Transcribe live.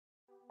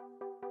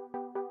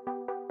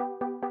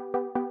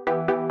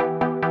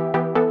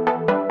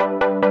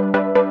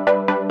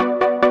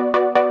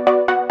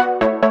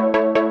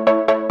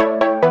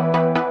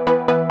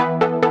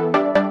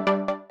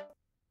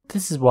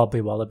this is Wobbly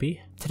Wallaby.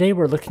 Today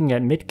we're looking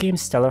at mid-game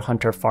Stellar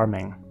Hunter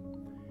farming.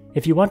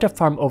 If you want to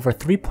farm over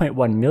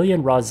 3.1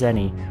 million raw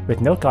Zeny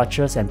with no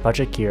gachas and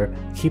budget gear,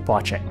 keep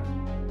watching.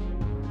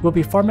 We'll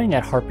be farming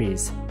at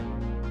Harpies.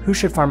 Who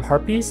should farm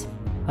Harpies?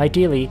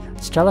 Ideally,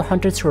 Stellar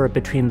Hunters who are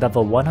between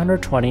level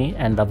 120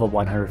 and level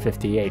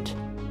 158.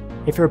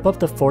 If you're above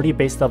the 40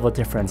 base level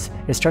difference,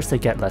 it starts to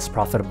get less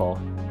profitable.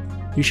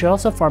 You should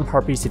also farm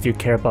Harpies if you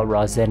care about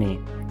raw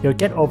Zeny. You'll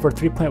get over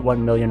 3.1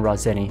 million raw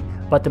Zeny,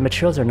 but the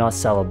materials are not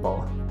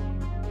sellable.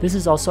 This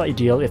is also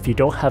ideal if you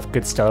don't have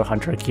good Stellar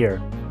Hunter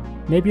gear.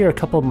 Maybe you're a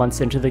couple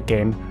months into the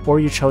game, or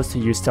you chose to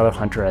use Stellar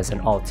Hunter as an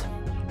alt.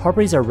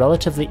 Harpies are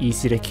relatively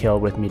easy to kill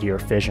with Meteor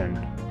Fission.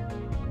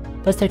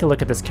 Let's take a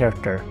look at this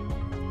character.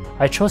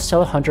 I chose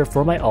Stellar Hunter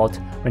for my alt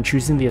when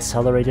choosing the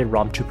accelerated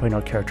ROM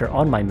 2.0 character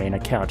on my main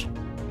account.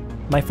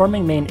 My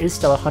farming main is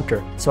Stellar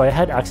Hunter, so I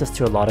had access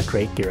to a lot of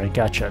great gear and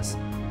gachas.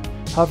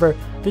 However,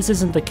 this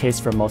isn't the case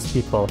for most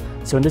people,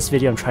 so in this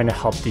video I'm trying to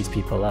help these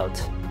people out.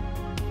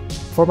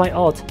 For my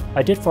alt,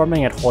 I did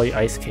farming at Holy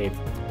Ice Cave,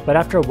 but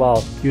after a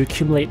while you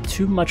accumulate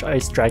too much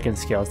ice dragon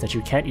scales that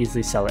you can't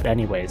easily sell it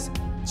anyways.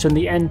 So in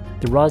the end,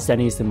 the raw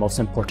Zeny is the most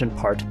important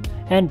part,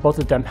 and both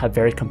of them have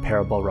very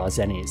comparable raw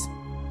Zenys.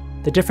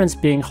 The difference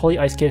being Holy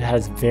Ice Cave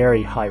has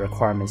very high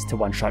requirements to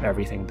one-shot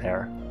everything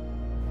there.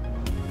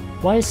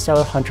 Why is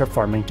Stellar Hunter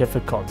farming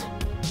difficult?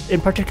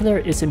 In particular,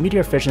 it's a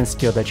Meteor Fission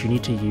skill that you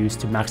need to use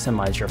to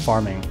maximize your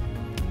farming.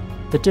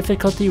 The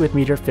difficulty with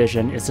Meteor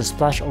Fission is the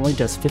splash only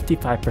does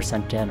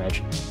 55% damage,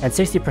 and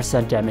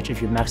 60% damage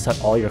if you max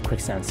out all your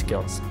quicksand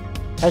skills.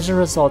 As a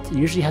result, you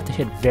usually have to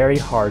hit very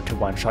hard to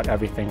one-shot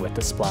everything with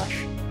the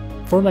splash.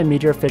 For my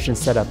Meteor Fission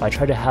setup, I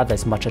try to have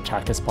as much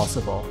attack as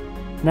possible.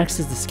 Next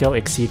is the skill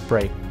Exceed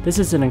Break. This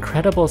is an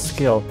incredible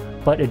skill,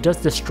 but it does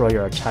destroy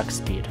your attack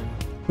speed.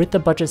 With the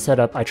budget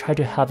setup, I try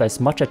to have as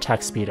much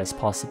attack speed as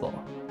possible.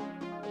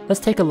 Let's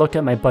take a look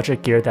at my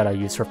budget gear that I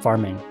use for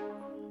farming.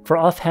 For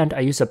offhand, I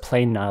use a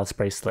plain Niles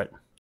bracelet.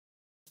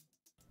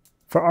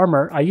 For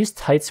armor, I use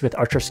tights with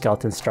Archer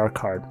Skeleton star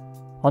card.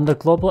 On the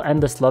global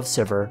Endless Love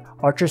server,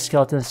 Archer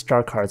Skeleton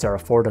star cards are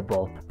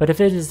affordable, but if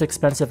it is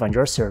expensive on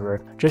your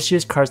server, just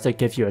use cards that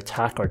give you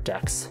attack or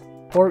dex.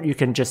 Or you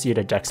can just eat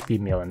a dex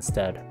speed meal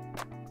instead.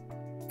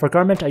 For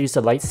garment, I use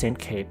a Light Saint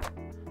cape.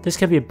 This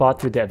can be bought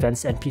through the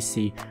Events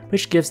NPC,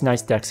 which gives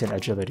nice dex and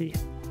agility.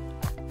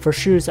 For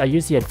shoes, I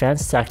use the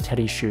Advanced Sack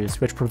Teddy shoes,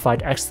 which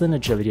provide excellent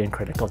agility and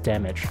critical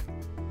damage.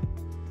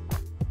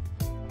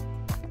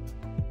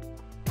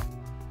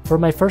 For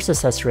my first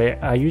accessory,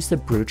 I use the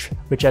Brooch,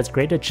 which adds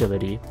great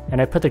agility, and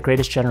I put the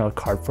Greatest General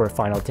card for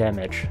final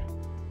damage.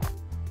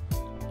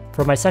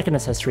 For my second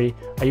accessory,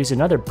 I use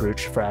another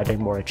Brooch for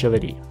adding more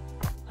agility.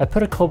 I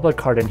put a Cold-Blood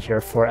card in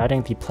here for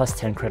adding the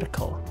 +10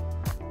 critical.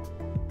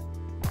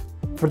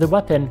 For the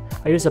weapon,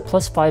 I use a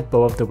 +5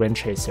 bow of the Wind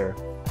Chaser.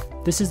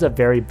 This is a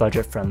very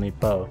budget-friendly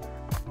bow.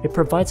 It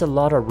provides a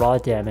lot of raw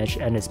damage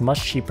and is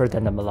much cheaper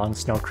than the Malong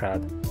Snow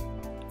Crab.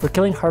 For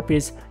killing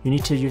Harpies, you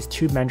need to use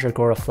 2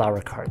 Mandragora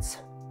flower cards.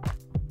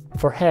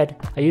 For head,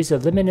 I use a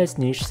Luminous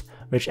Niche,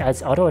 which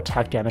adds auto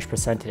attack damage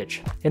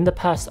percentage. In the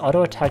past,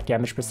 auto attack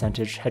damage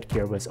percentage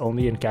headgear was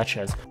only in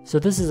gachas, so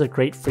this is a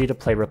great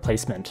free-to-play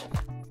replacement.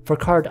 For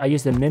card, I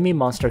use the Mimi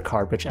Monster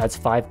card, which adds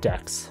 5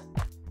 dex.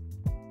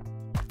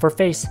 For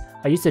face,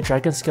 I use the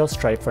Dragon Scale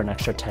Stripe for an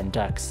extra 10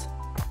 dex.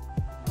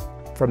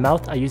 For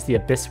mouth, I use the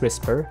Abyss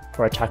Whisper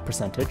for attack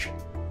percentage.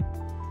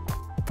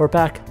 For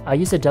back, I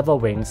use the Devil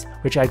Wings,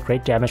 which add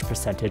great damage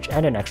percentage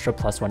and an extra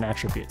 +1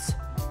 attributes.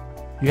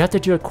 You have to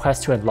do a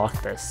quest to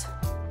unlock this.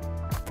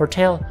 For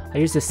tail, I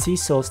use the Sea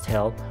Soul's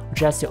Tail,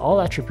 which adds to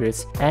all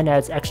attributes and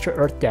adds extra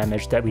earth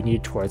damage that we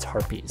need towards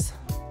Harpies.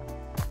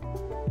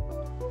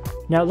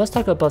 Now let's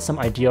talk about some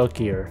ideal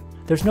gear.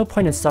 There's no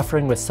point in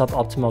suffering with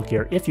suboptimal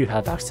gear if you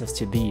have access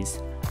to these.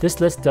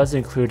 This list does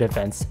include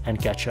events and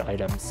gacha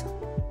items.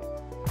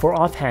 For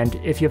offhand,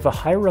 if you have a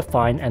higher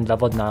refine and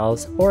leveled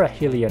Niles or a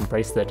Helion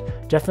bracelet,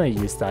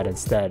 definitely use that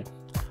instead.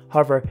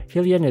 However,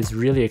 Helion is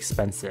really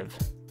expensive.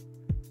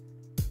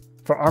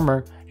 For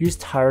armor, use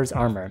Tyre's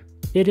armor.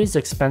 It is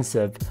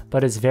expensive,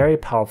 but is very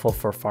powerful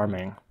for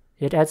farming.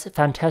 It adds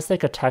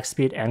fantastic attack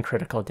speed and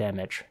critical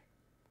damage.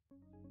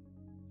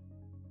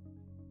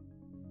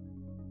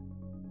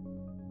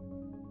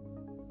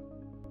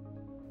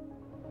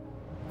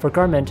 For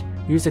garment,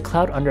 use a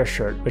Cloud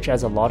Undershirt, which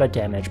adds a lot of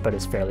damage but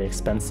is fairly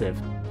expensive.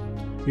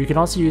 You can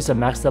also use a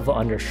max level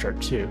undershirt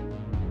too,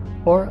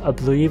 or a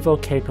Blue Evo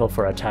Capo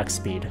for attack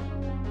speed.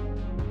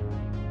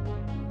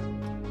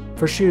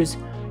 For shoes,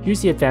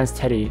 use the Advanced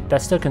Teddy,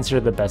 that's still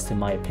considered the best in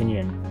my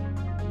opinion.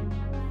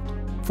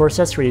 For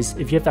accessories,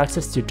 if you have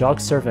access to Dog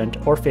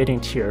Servant or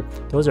Fading Tear,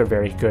 those are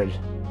very good.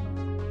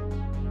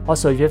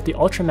 Also, if you have the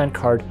Ultraman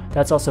card,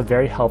 that's also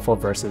very helpful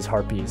versus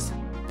Harpies.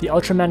 The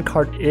Ultraman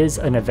card is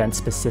an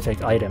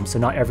event-specific item, so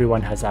not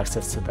everyone has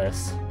access to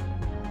this.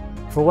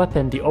 For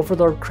weapon, the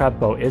Overlord Crab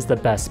Bow is the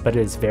best, but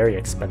it is very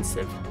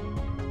expensive.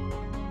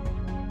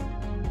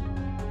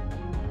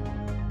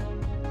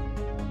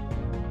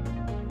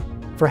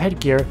 For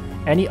headgear,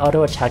 any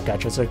auto attack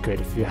gachas are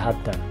good if you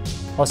have them.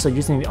 Also,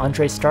 using the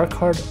Andre Star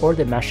card or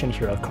the Mashin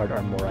Hero card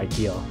are more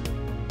ideal.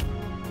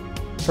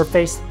 For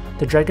face,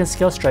 the Dragon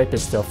Scale Stripe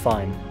is still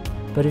fine,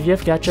 but if you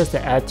have gachas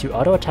that add to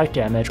auto attack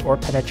damage or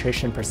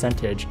penetration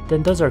percentage,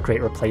 then those are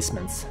great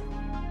replacements.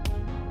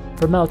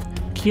 For mouth,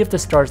 Key of the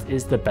Stars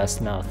is the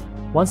best mouth.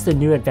 Once the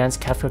new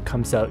advanced Kafka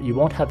comes out, you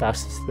won't have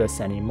access to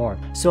this anymore,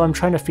 so I'm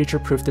trying to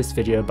feature-proof this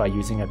video by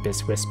using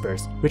Abyss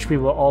Whispers, which we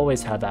will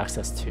always have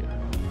access to.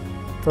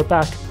 For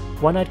back,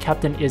 One-Eyed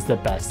Captain is the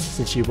best,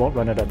 since you won't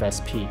run out of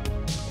SP.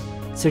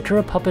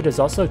 Sakura Puppet is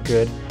also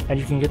good, and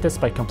you can get this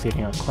by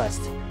completing a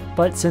quest,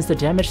 but since the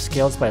damage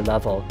scales by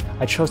level,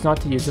 I chose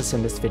not to use this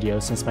in this video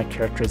since my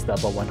character is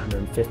level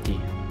 150.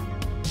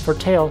 For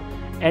tail,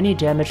 any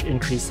damage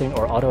increasing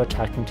or auto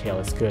attacking tail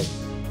is good.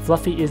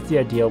 Fluffy is the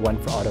ideal one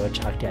for auto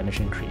attack damage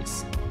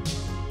increase.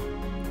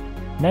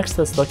 Next,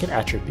 let's look at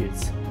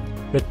attributes.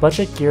 With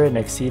budget gear and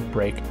exceed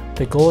break,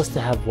 the goal is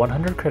to have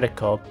 100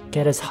 critical,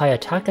 get as high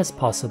attack as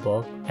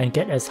possible, and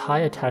get as high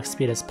attack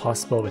speed as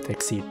possible with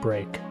exceed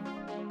break.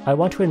 I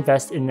want to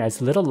invest in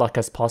as little luck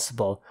as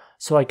possible,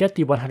 so I get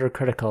the 100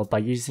 critical by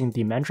using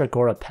the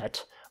Mandragora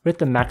pet, with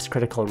the max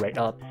critical rate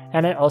up,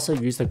 and I also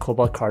use the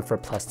Cobalt card for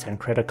plus 10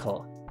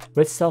 critical.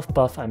 With self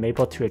buff, I'm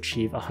able to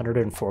achieve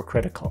 104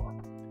 critical.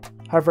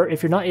 However,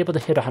 if you're not able to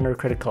hit 100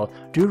 critical,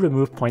 do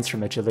remove points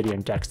from agility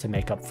and dex to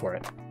make up for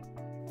it.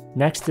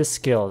 Next is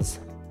skills.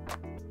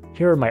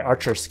 Here are my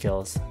archer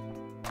skills.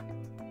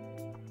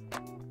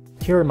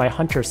 Here are my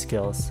hunter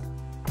skills.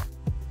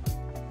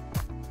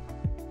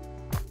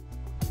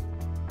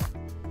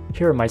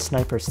 Here are my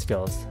sniper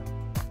skills.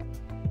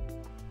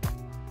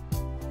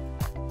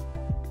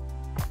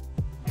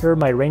 Here are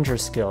my ranger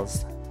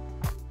skills.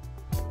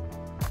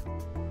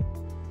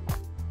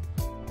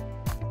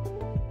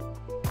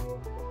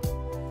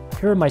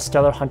 Here are my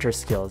stellar hunter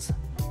skills.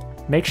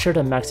 Make sure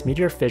to max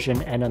Meteor,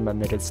 Fission, and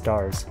unlimited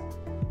stars.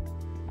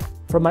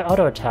 For my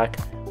auto attack,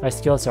 my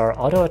skills are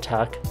auto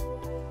attack,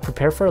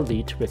 prepare for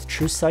elite with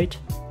true sight,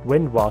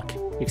 wind walk,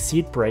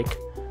 exceed break,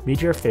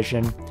 Meteor,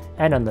 Fission,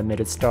 and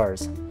unlimited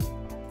stars.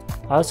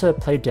 I also have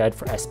play dead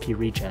for SP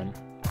regen.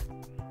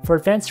 For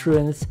advanced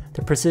ruins,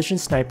 the precision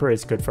sniper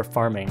is good for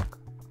farming.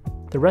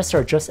 The rest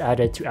are just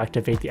added to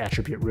activate the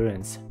attribute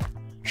ruins.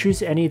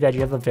 Choose any that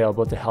you have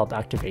available to help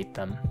activate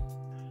them.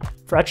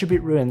 For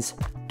attribute ruins,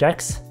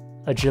 dex,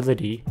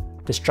 agility,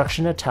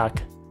 destruction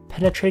attack,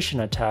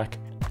 penetration attack,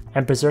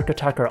 and berserk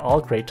attack are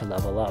all great to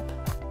level up.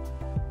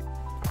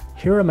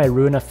 Here are my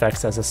rune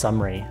effects as a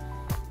summary.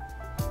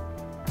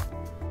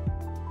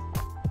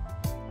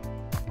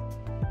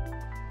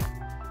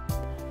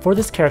 For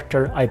this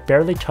character, I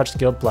barely touched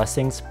guild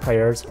blessings,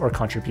 prayers, or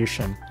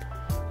contribution.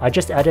 I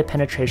just added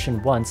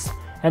penetration once,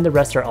 and the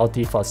rest are all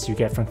defaults you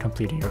get from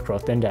completing your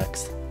growth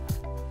index.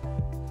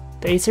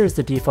 The Aesir is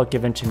the default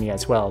given to me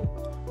as well.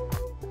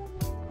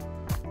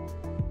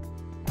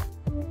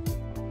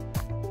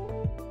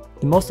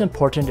 The most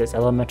important is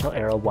Elemental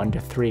Arrow 1 to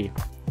 3.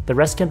 The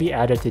rest can be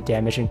added to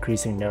damage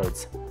increasing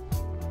nodes.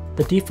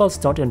 The defaults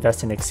don't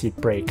invest in exceed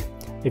break.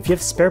 If you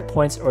have spare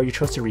points or you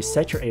chose to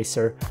reset your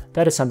Aesir,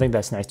 that is something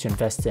that's nice to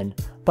invest in,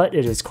 but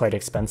it is quite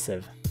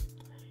expensive.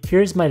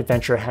 Here's my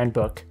adventure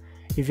handbook.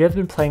 If you have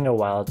been playing a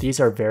while, these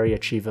are very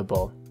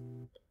achievable.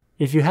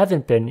 If you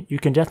haven't been, you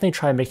can definitely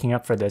try making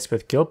up for this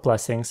with guild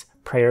blessings,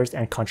 prayers,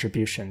 and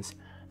contributions.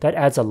 That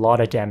adds a lot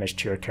of damage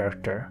to your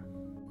character.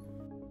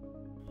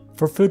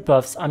 For food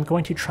buffs, I'm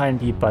going to try and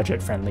be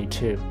budget friendly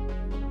too.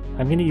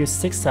 I'm going to use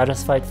 6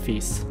 satisfied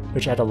feasts,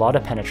 which add a lot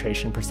of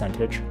penetration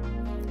percentage.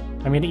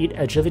 I'm going to eat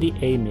agility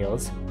A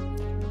meals.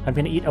 I'm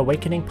going to eat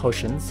awakening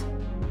potions.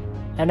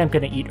 And I'm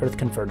going to eat earth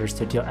converters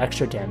to deal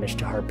extra damage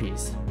to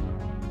harpies.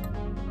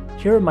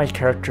 Here are my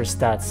character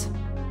stats.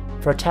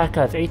 For attack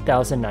I have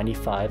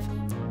 8095.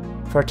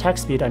 For attack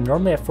speed I'm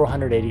normally at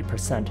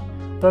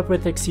 480%, but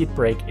with exceed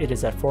break it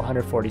is at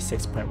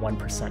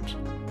 446.1%.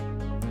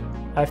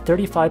 I have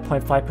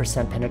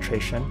 35.5%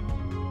 penetration.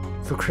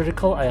 For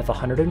critical I have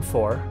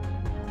 104.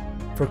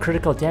 For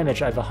critical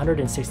damage I have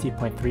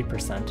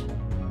 160.3%.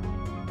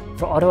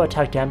 For auto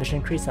attack damage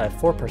increase I have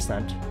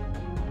 4%.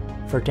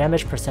 For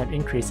damage percent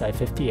increase I have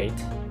 58.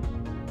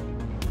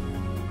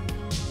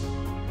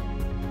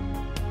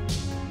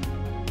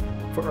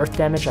 For earth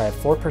damage I have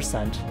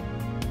 4%,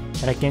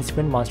 and against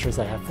wind monsters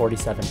I have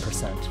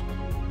 47%.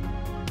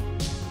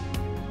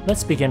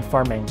 Let's begin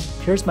farming.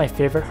 Here's my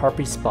favorite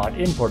harpy spot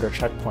in border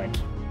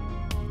checkpoint.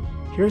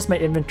 Here's my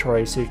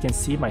inventory so you can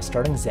see my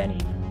starting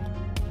Zeny.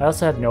 I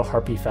also have no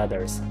harpy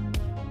feathers.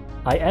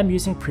 I am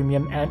using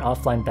premium and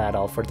offline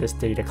battle for this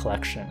data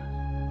collection.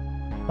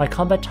 My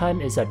combat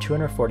time is at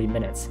 240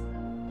 minutes.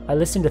 I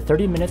listened to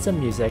 30 minutes of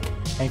music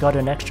and got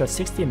an extra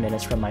 60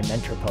 minutes from my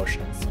mentor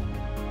potions.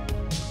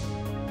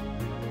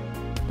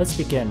 Let's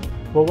begin.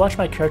 We'll watch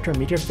my character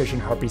Meteor Fission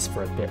harpies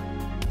for a bit.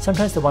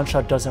 Sometimes the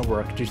one-shot doesn't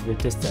work due to the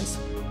distance,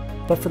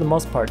 but for the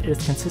most part it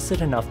is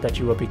consistent enough that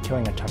you will be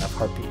killing a ton of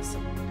harpies.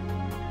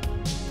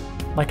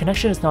 My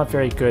connection is not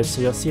very good,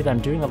 so you'll see that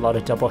I'm doing a lot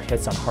of double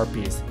hits on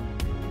harpies.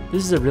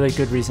 This is a really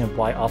good reason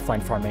why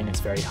offline farming is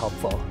very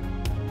helpful.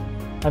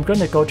 I'm going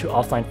to go to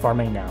offline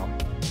farming now.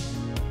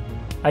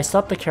 I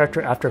stopped the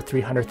character after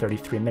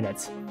 333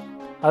 minutes.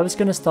 I was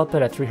gonna stop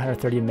it at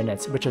 330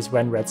 minutes, which is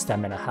when red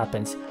stamina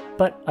happens,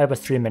 but I was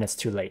 3 minutes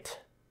too late.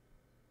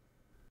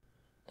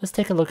 Let's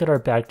take a look at our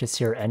bag to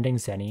see our ending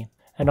Zeny,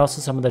 and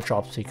also some of the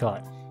drops we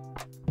got.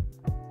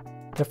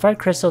 The fried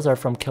crystals are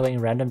from killing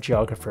random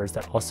geographers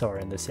that also are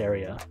in this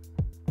area.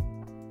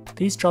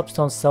 These drops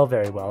don't sell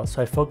very well,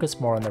 so I focus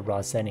more on the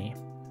raw Zeny.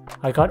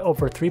 I got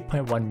over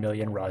 3.1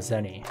 million raw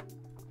Zeny.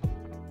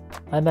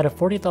 I'm at a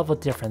 40 level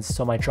difference,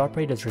 so my drop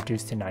rate is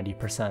reduced to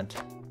 90%.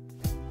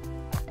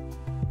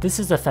 This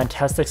is a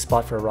fantastic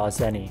spot for raw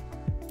Zeny.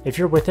 If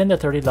you're within the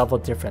 30 level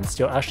difference,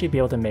 you'll actually be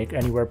able to make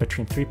anywhere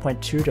between 3.2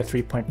 to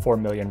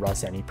 3.4 million raw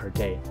Zeny per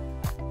day.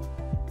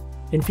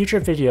 In future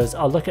videos,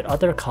 I'll look at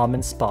other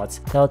common spots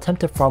that I'll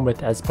attempt to farm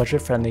with as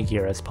budget-friendly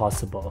gear as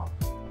possible.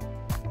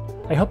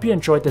 I hope you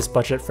enjoyed this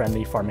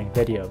budget-friendly farming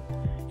video.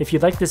 If you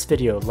like this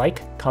video,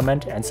 like,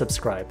 comment, and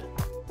subscribe.